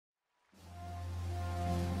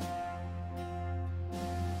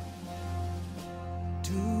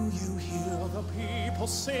people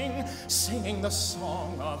sing, singing the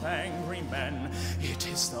song of angry men. It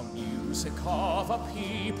is the music of a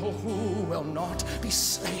people who will not be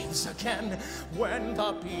slaves again. When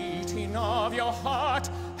the beating of your heart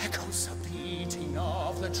echoes the beating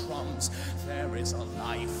of the drums, there is a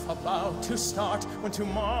life about to start when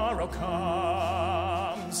tomorrow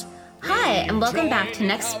comes. Hi, and welcome back to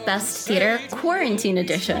Next Best Theater Quarantine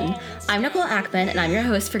Edition. I'm Nicole Ackman, and I'm your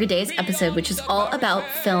host for today's episode, which is all about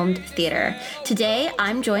filmed theater. Today,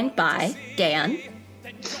 I'm joined by Dan.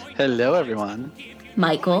 Hello, everyone.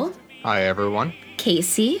 Michael. Hi, everyone.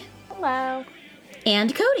 Casey. Hello.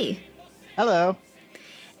 And Cody. Hello.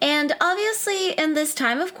 And obviously, in this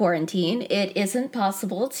time of quarantine, it isn't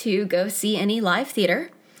possible to go see any live theater.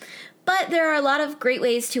 But there are a lot of great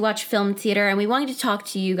ways to watch film theater, and we wanted to talk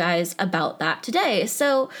to you guys about that today.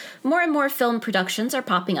 So more and more film productions are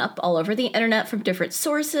popping up all over the internet from different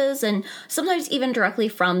sources, and sometimes even directly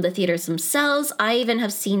from the theaters themselves. I even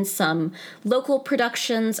have seen some local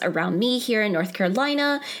productions around me here in North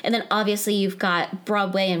Carolina, and then obviously you've got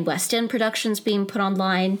Broadway and West End productions being put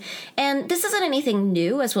online. And this isn't anything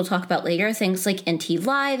new, as we'll talk about later. Things like NT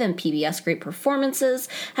Live and PBS Great Performances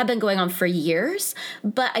have been going on for years,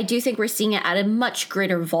 but I do think we're seeing it at a much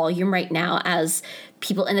greater volume right now as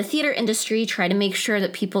people in the theater industry try to make sure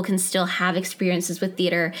that people can still have experiences with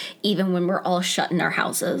theater even when we're all shut in our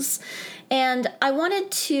houses. And I wanted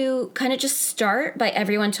to kind of just start by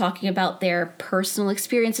everyone talking about their personal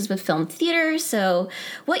experiences with film theater. So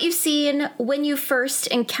what you've seen when you first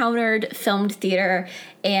encountered filmed theater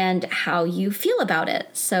and how you feel about it.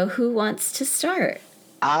 So who wants to start?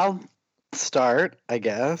 I'll start, I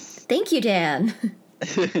guess. Thank you, Dan.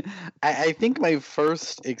 I think my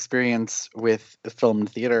first experience with film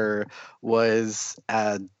theater was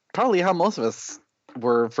probably how most of us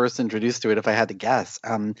were first introduced to it, if I had to guess.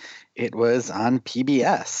 It was on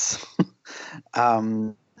PBS.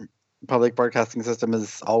 Public Broadcasting System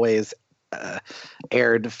has always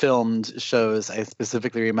aired filmed shows. I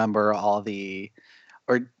specifically remember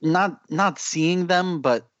not seeing them,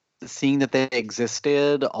 but seeing that they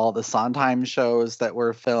existed, all the Sondheim shows that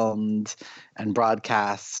were filmed and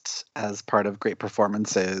broadcast as part of Great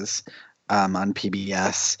Performances on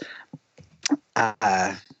PBS.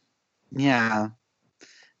 Yeah,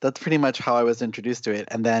 that's pretty much how I was introduced to it.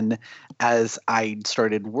 And then as I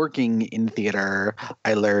started working in theater,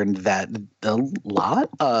 I learned that a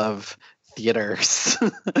lot of theaters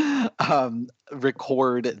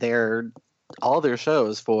record all their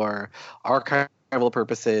shows for archival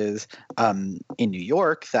purposes. In New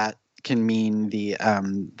York, that can mean the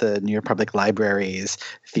New York Public Library's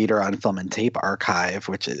Theater on Film and Tape Archive,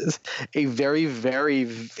 which is a very, very,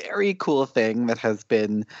 very cool thing that has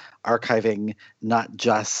been archiving not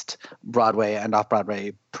just Broadway and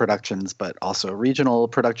off-Broadway productions, but also regional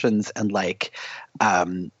productions and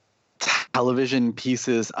television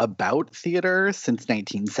pieces about theater since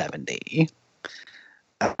 1970.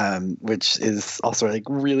 Which is also a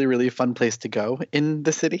really, really fun place to go in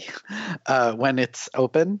the city when it's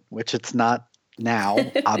open, which it's not now,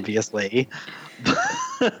 obviously.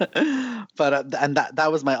 But and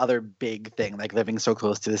that was my other big thing, living so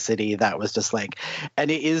close to the city. That was just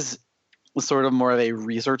and it is sort of more of a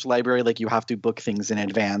research library. You have to book things in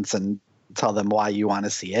advance and tell them why you want to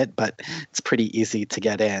see it, but it's pretty easy to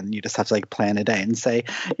get in. You just have to plan a day and say,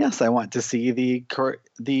 yes, I want to see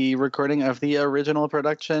the recording of the original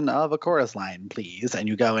production of A Chorus Line, please. And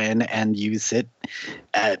you go in and you sit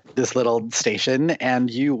at this little station and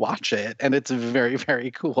you watch it, and it's very,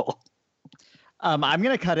 very cool. I'm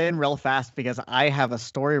going to cut in real fast because I have a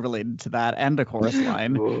story related to that and A Chorus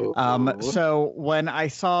Line. So when I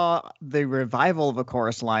saw the revival of A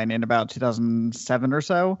Chorus Line in about 2007 or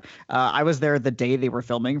so, I was there the day they were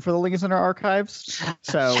filming for the Lincoln Center Archives.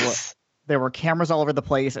 So there were cameras all over the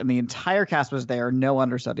place, and the entire cast was there, no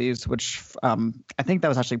understudies, which I think that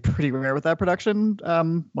was actually pretty rare with that production,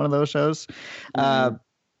 one of those shows.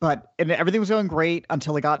 But everything was going great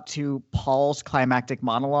until it got to Paul's climactic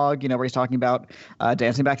monologue, where he's talking about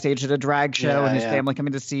dancing backstage at a drag show and his family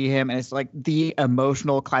coming to see him. And it's the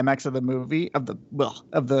emotional climax of the movie, of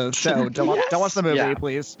the show. Don't watch the movie,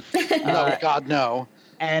 please. No, God, no.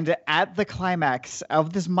 And at the climax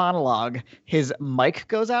of this monologue, his mic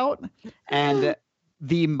goes out and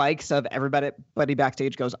the mics of everybody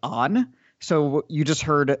backstage goes on. So you just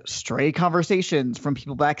heard stray conversations from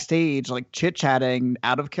people backstage, chit-chatting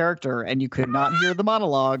out of character, and you could not hear the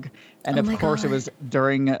monologue. And of course, it was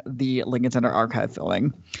during the Lincoln Center Archive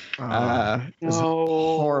filming. It was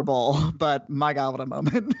horrible, but my God, what a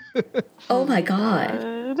moment. Oh my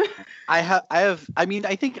God. I mean,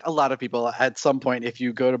 I think a lot of people at some point, if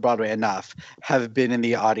you go to Broadway enough, have been in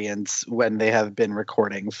the audience when they have been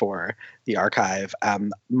recording for the archive.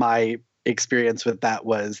 My experience with that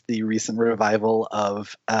was the recent revival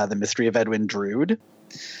of The Mystery of Edwin Drood.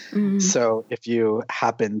 So if you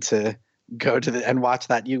happen to go to and watch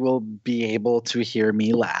that, you will be able to hear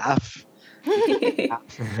me laugh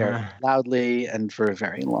very loudly and for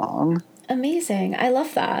very long. Amazing. I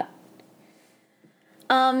love that.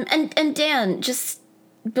 And Dan, just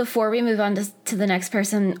before we move on to the next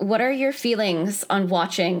person, what are your feelings on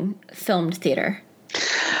watching filmed theater?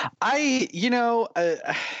 It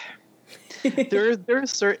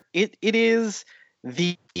is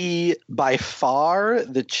the by far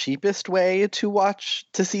the cheapest way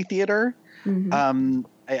to see theater. I'm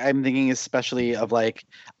thinking especially of like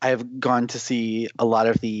I've gone to see a lot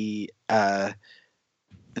of the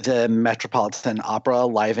Metropolitan Opera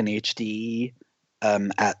live in HD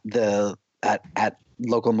at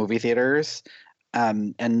local movie theaters,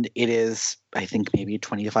 and it is I think maybe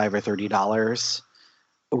 $25 or $30,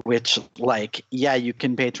 which like you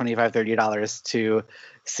can pay $25-$30 to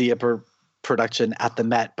see a production at the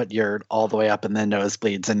Met, but you're all the way up in the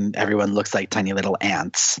nosebleeds and everyone looks like tiny little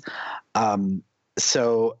ants.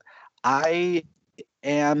 So I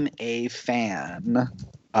am a fan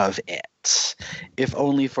of it, if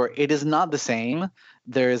only for it is not the same.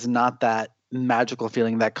 There is not that magical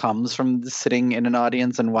feeling that comes from sitting in an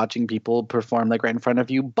audience and watching people perform like right in front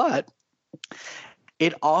of you, but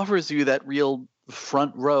it offers you that real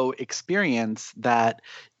front row experience that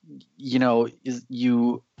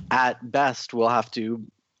you at best will have to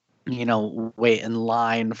wait in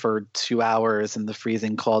line for 2 hours in the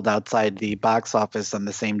freezing cold outside the box office on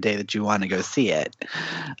the same day that you want to go see it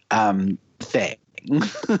thing.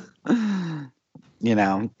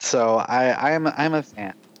 So I'm a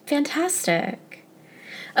fan. Fantastic.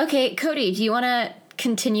 Okay, Cody, do you want to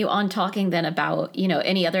continue on talking then about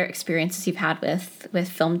any other experiences you've had with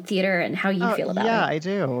film theater and how you feel about it? Yeah, I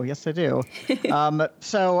do. Yes, I do.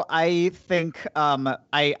 So I think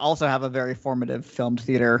I also have a very formative filmed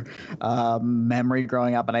theater memory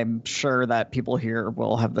growing up, and I'm sure that people here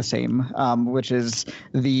will have the same, which is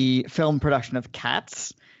the film production of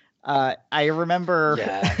Cats. I remember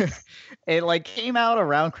it like came out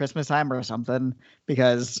around Christmas time or something,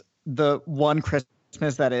 because the one Christmas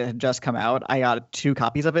that it had just come out, I got 2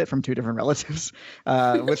 copies of it from 2 different relatives,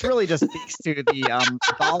 which really just speaks to the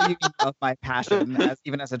volume of my passion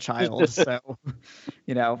even as a child. So,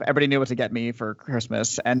 everybody knew what to get me for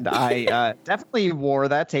Christmas, and I definitely wore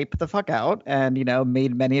that tape the fuck out, and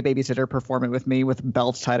made many a babysitter perform it with me with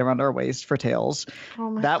belts tied around our waist for tails.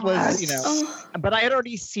 That was, but I had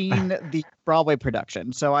already seen the Broadway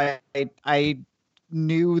production, so I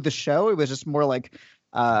knew the show. It was just more like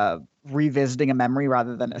revisiting a memory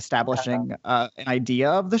rather than establishing an idea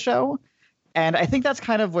of the show. And I think that's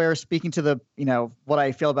kind of where, speaking to the, what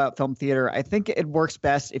I feel about film theater, I think it works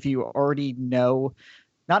best if you already know,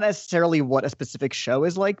 not necessarily what a specific show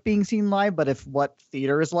is like being seen live, but what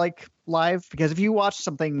theater is like live. Because if you watch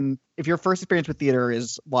something, if your first experience with theater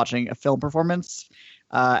is watching a film performance,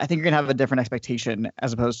 I think you're going to have a different expectation,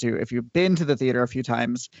 as opposed to if you've been to the theater a few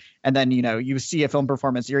times and then, you see a film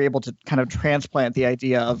performance, you're able to kind of transplant the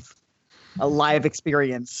idea of a live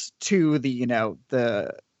experience to the,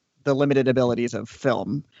 the limited abilities of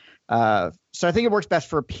film. So I think it works best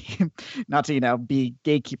for not to, be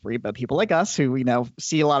gatekeepery, but people like us who,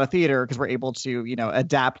 see a lot of theater because we're able to,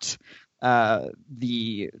 adapt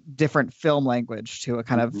the different film language to a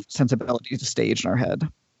kind of sensibility to stage in our head.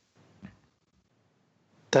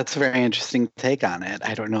 That's a very interesting take on it.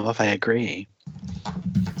 I don't know if I agree.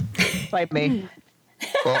 Like me.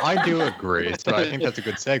 Well, I do agree, so I think that's a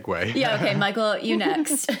good segue. Yeah, okay, Michael, you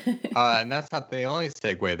next. And that's not the only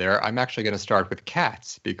segue there. I'm actually going to start with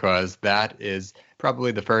Cats, because that is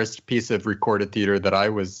probably the first piece of recorded theater that I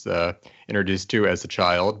was introduced to as a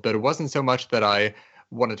child. But it wasn't so much that I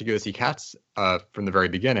wanted to go see Cats from the very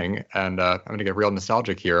beginning. And I'm going to get real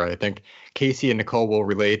nostalgic here. I think Casey and Nicole will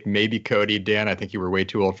relate. Maybe Cody, Dan, I think you were way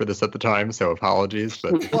too old for this at the time, so apologies.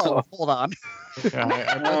 But Whoa, hold on.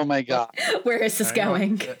 Oh my God. Where is this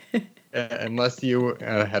going? Unless you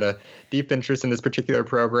had a deep interest in this particular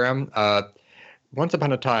program. Once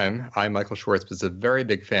upon a time, I, Michael Schwartz, was a very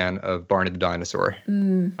big fan of Barney the Dinosaur.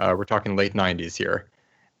 We're talking late 90s here.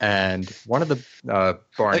 And one of the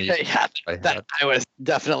Barneys... Okay, I was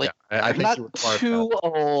definitely I think not too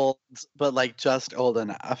old, but like just old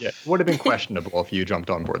enough. Yeah, it would have been questionable if you jumped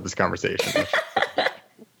on board this conversation.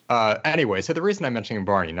 Anyway, so the reason I'm mentioning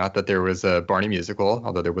Barney, not that there was a Barney musical,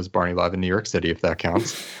 although there was Barney Live in New York City, if that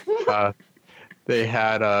counts. They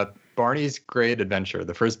had Barney's Great Adventure,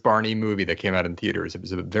 the first Barney movie that came out in theaters. It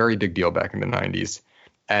was a very big deal back in the 90s.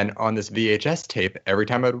 And on this VHS tape, every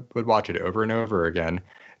time I would watch it over and over again,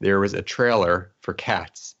 there was a trailer for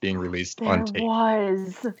Cats being released on tape.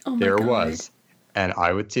 There was. And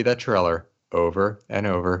I would see that trailer over and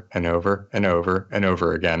over and over and over and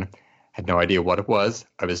over again. Had no idea what it was.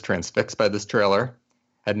 I was transfixed by this trailer.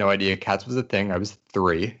 Had no idea Cats was a thing. I was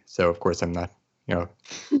 3. So, of course, I'm not,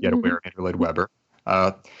 yet aware of Andrew Lloyd Webber.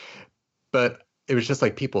 But it was just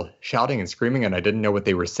like people shouting and screaming, and I didn't know what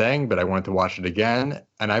they were saying, but I wanted to watch it again.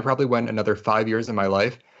 And I probably went another 5 years of my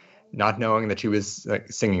life not knowing that she was like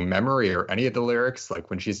singing Memory or any of the lyrics. Like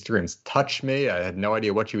when she screams, "Touch me," I had no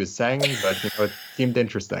idea what she was saying, but it seemed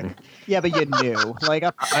interesting. Yeah, but you knew. Like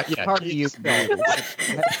part of you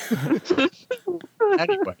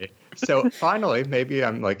Anyway, so finally, maybe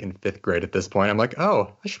I'm like in 5th grade at this point. I'm like, oh,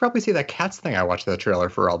 I should probably see that Cats thing I watched that trailer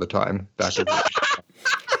for all the time back in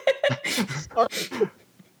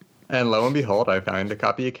And lo and behold, I found a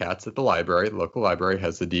copy of Cats at the library. The local library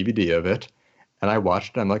has the DVD of it. And I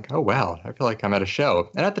watched it. I'm like, oh, wow, I feel like I'm at a show.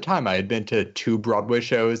 And at the time, I had been to 2 Broadway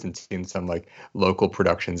shows and seen some like local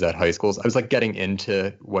productions at high schools. I was like getting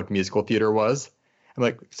into what musical theater was. I'm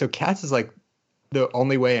like, so Cats is like the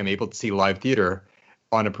only way I'm able to see live theater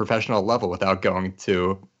on a professional level without going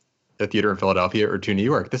to a theater in Philadelphia or to New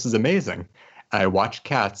York. This is amazing. And I watched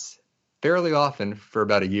Cats fairly often for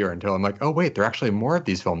about a year until I'm like, oh, wait, there are actually more of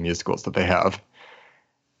these film musicals that they have.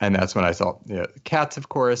 And that's when I saw Cats, of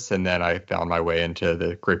course, and then I found my way into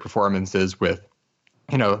the great performances with,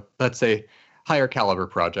 let's say, higher caliber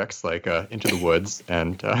projects like Into the Woods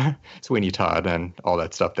and Sweeney Todd and all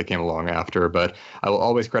that stuff that came along after. But I will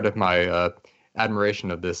always credit my admiration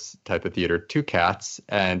of this type of theater to Cats.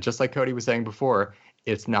 And just like Cody was saying before,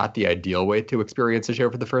 it's not the ideal way to experience a show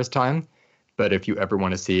for the first time. But if you ever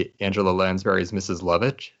want to see Angela Lansbury's Mrs.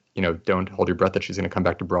 Lovett, don't hold your breath that she's going to come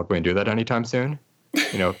back to Broadway and do that anytime soon.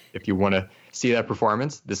 If you want to see that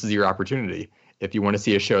performance, this is your opportunity. If you want to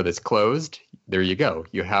see a show that's closed, there you go.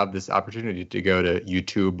 You have this opportunity to go to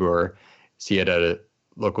YouTube or see it at a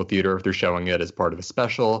local theater if they're showing it as part of a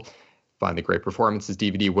special, find the great performances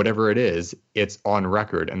DVD, whatever it is, it's on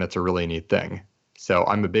record, and that's a really neat thing. So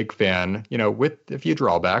I'm a big fan, with a few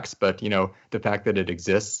drawbacks, but, the fact that it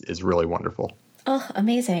exists is really wonderful. Oh,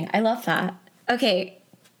 amazing. I love that. Okay,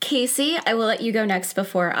 Casey, I will let you go next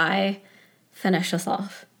before I finish us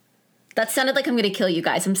off. That sounded like I'm going to kill you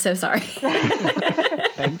guys. I'm so sorry.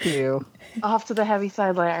 Thank you. Off to the heavy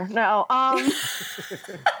side layer. No.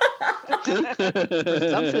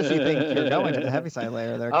 Presumptuous, you think you're going to the heavy side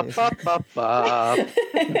layer there, Casey.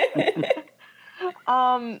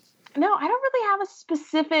 No, I don't really have a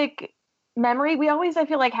specific memory. We always, I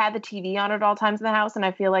feel like, had the TV on at all times in the house, and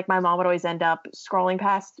I feel like my mom would always end up scrolling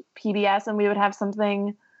past PBS, and we would have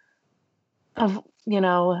something of,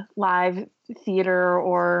 live theater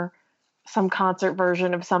or some concert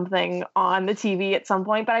version of something on the TV at some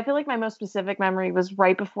point. But I feel like my most specific memory was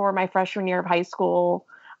right before my freshman year of high school.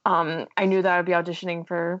 I knew that I would be auditioning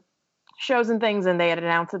for shows and things, and they had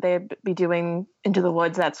announced that they'd be doing Into the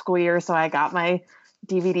Woods that school year. So I got my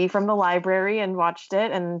DVD from the library and watched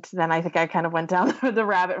it. And then I think I kind of went down the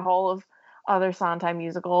rabbit hole of other Sondheim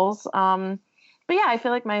musicals. But yeah, I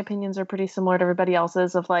feel like my opinions are pretty similar to everybody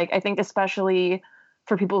else's of like, I think especially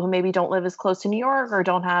for people who maybe don't live as close to New York or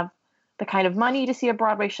don't have the kind of money to see a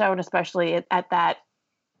Broadway show, and especially at that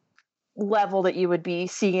level that you would be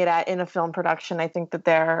seeing it at in a film production, I think that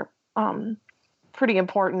they're pretty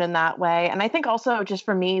important in that way. And I think also just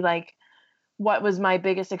for me, like what was my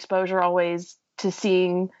biggest exposure always to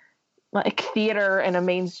seeing like theater in a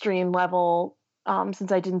mainstream level,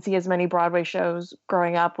 since I didn't see as many Broadway shows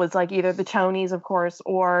growing up, was like either the Tonys, of course,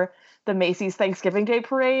 or the Macy's Thanksgiving Day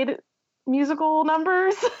Parade musical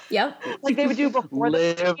numbers. Yep. Like they would do before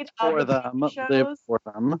Live for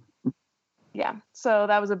them. Yeah. So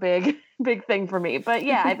that was a big thing for me. But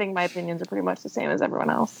yeah, I think my opinions are pretty much the same as everyone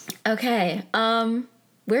else. Okay.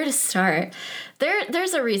 Where to start?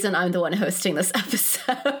 There's a reason I'm the one hosting this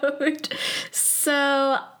episode. So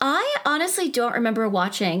I honestly don't remember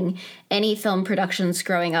watching any film productions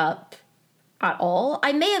growing up at all.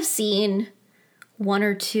 I may have seen 1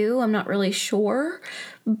 or 2, I'm not really sure,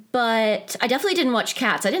 but I definitely didn't watch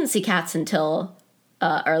Cats. I didn't see Cats until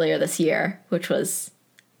earlier this year, which was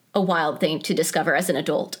a wild thing to discover as an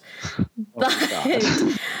adult. But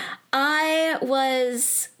I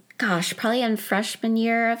was, probably in freshman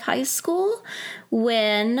year of high school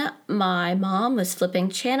when my mom was flipping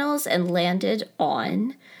channels and landed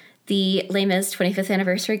on the Les Mis 25th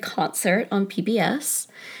anniversary concert on PBS.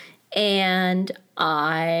 And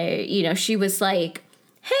she was like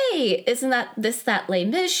hey, isn't that Les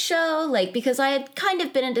Mis show? Like, because I had kind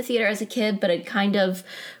of been into theater as a kid, but I'd kind of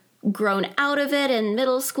grown out of it in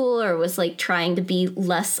middle school, or was like trying to be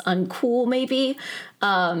less uncool maybe.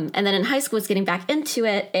 And then in high school was getting back into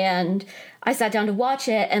it, and I sat down to watch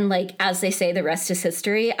it, and like, as they say, the rest is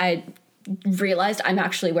history. I realized I'm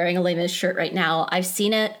actually wearing a Les Mis shirt right now. I've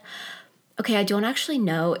seen it. Okay, I don't actually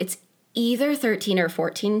know. It's either 13 or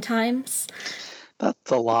 14 times.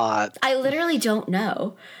 That's a lot. I literally don't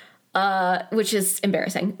know, which is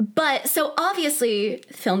embarrassing. But so obviously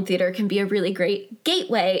film theater can be a really great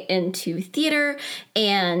gateway into theater.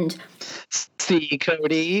 And see,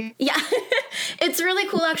 Cody. Yeah, it's really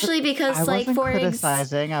cool actually because I wasn't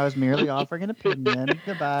criticizing. I was merely offering an opinion.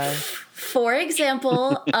 Goodbye. For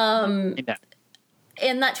example,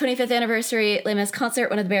 in that 25th anniversary Les Mis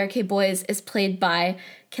concert, one of the Barricade Boys is played by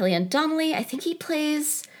Killian Donnelly. I think he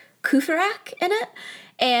plays Courfeyrac in it.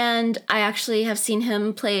 And I actually have seen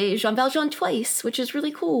him play Jean Valjean twice, which is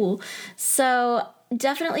really cool. So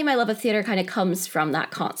definitely my love of theater kind of comes from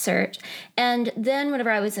that concert. And then whenever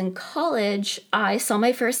I was in college, I saw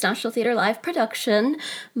my first National Theater Live production.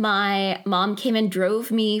 My mom came and drove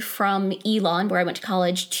me from Elon, where I went to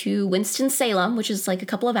college, to Winston-Salem, which is like a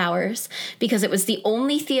couple of hours, because it was the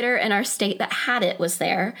only theater in our state that had it was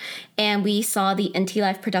there. And we saw the NT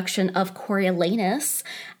Live production of Coriolanus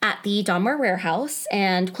at the Donmar Warehouse.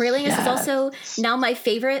 And Coriolanus is also now my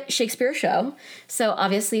favorite Shakespeare show. So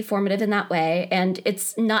obviously formative in that way. And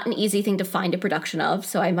it's not an easy thing to find a production of,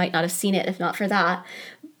 so I might not have seen it if not for that.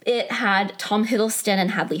 It had Tom Hiddleston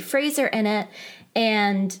and Hadley Fraser in it.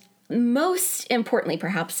 And most importantly,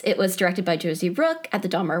 perhaps, it was directed by Josie Rook at the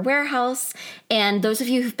Donmar Warehouse. And those of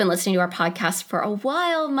you who've been listening to our podcast for a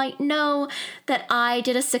while might know that I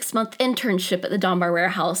did a 6-month internship at the Donmar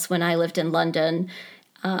Warehouse when I lived in London,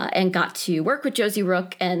 and got to work with Josie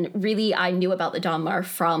Rook. And really, I knew about the Donmar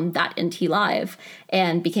from that NT Live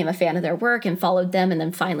and became a fan of their work and followed them, and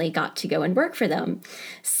then finally got to go and work for them.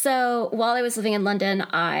 So while I was living in London,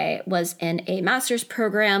 I was in a master's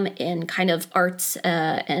program in kind of arts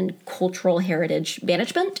and cultural heritage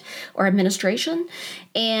management or administration.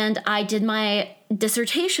 And I did my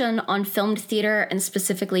dissertation on filmed theater, and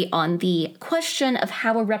specifically on the question of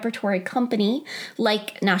how a repertory company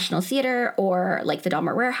like National Theater or like the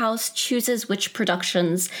Donmar Warehouse chooses which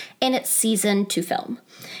productions in its season to film.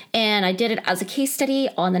 And I did it as a case study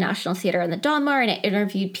on the National Theater and the Donmar, and I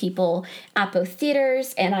interviewed people at both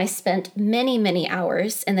theaters, and I spent many, many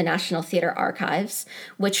hours in the National Theater archives,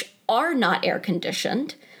 which are not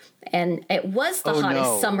air-conditioned. And it was the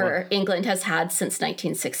hottest summer England has had since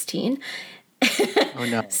 1916. Oh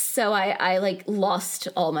no. So I like lost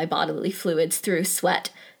all my bodily fluids through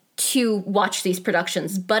sweat to watch these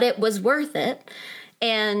productions, but it was worth it.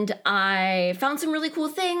 And I found some really cool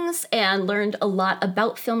things and learned a lot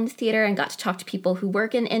about filmed theater and got to talk to people who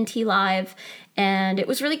work in NT Live, and it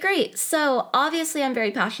was really great. So obviously I'm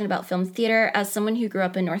very passionate about filmed theater as someone who grew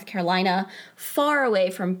up in North Carolina, far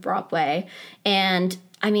away from Broadway. And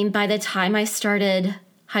I mean, by the time I started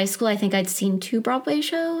high school, I think I'd seen 2 Broadway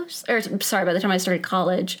shows. By the time I started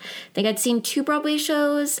college, I think I'd seen 2 Broadway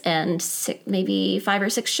shows and maybe 5 or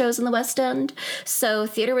 6 shows in the West End. So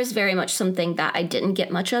theater was very much something that I didn't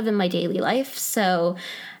get much of in my daily life. So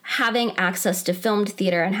having access to filmed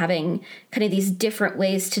theater and having kind of these different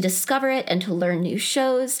ways to discover it and to learn new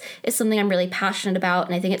shows is something I'm really passionate about.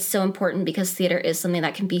 And I think it's so important because theater is something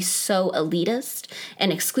that can be so elitist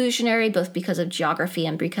and exclusionary, both because of geography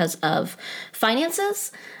and because of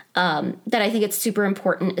finances, that I think it's super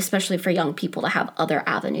important, especially for young people, to have other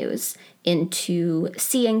avenues into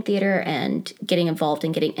seeing theater and getting involved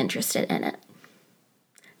and getting interested in it.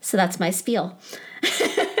 So that's my spiel.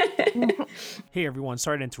 Hey everyone,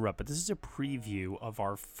 sorry to interrupt, but this is a preview of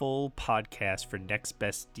our full podcast for Next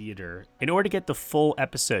Best Theater. In order to get the full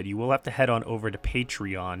episode, you will have to head on over to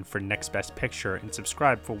Patreon for Next Best Picture and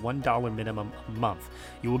subscribe for $1 minimum a month.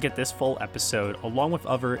 You will get this full episode along with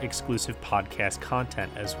other exclusive podcast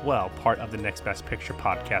content as well, part of the Next Best Picture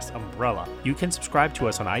podcast umbrella. You can subscribe to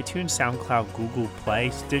us on iTunes, SoundCloud, Google Play,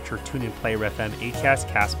 Stitcher, TuneIn, Player FM, Acast,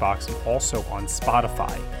 CastBox, and also on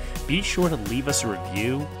Spotify. Be sure to leave us a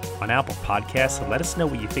review on Apple Podcasts and let us know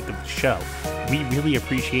what you think of the show. We really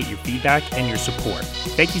appreciate your feedback and your support.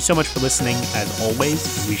 Thank you so much for listening, as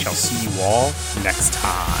always, and we shall see you all next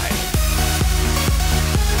time.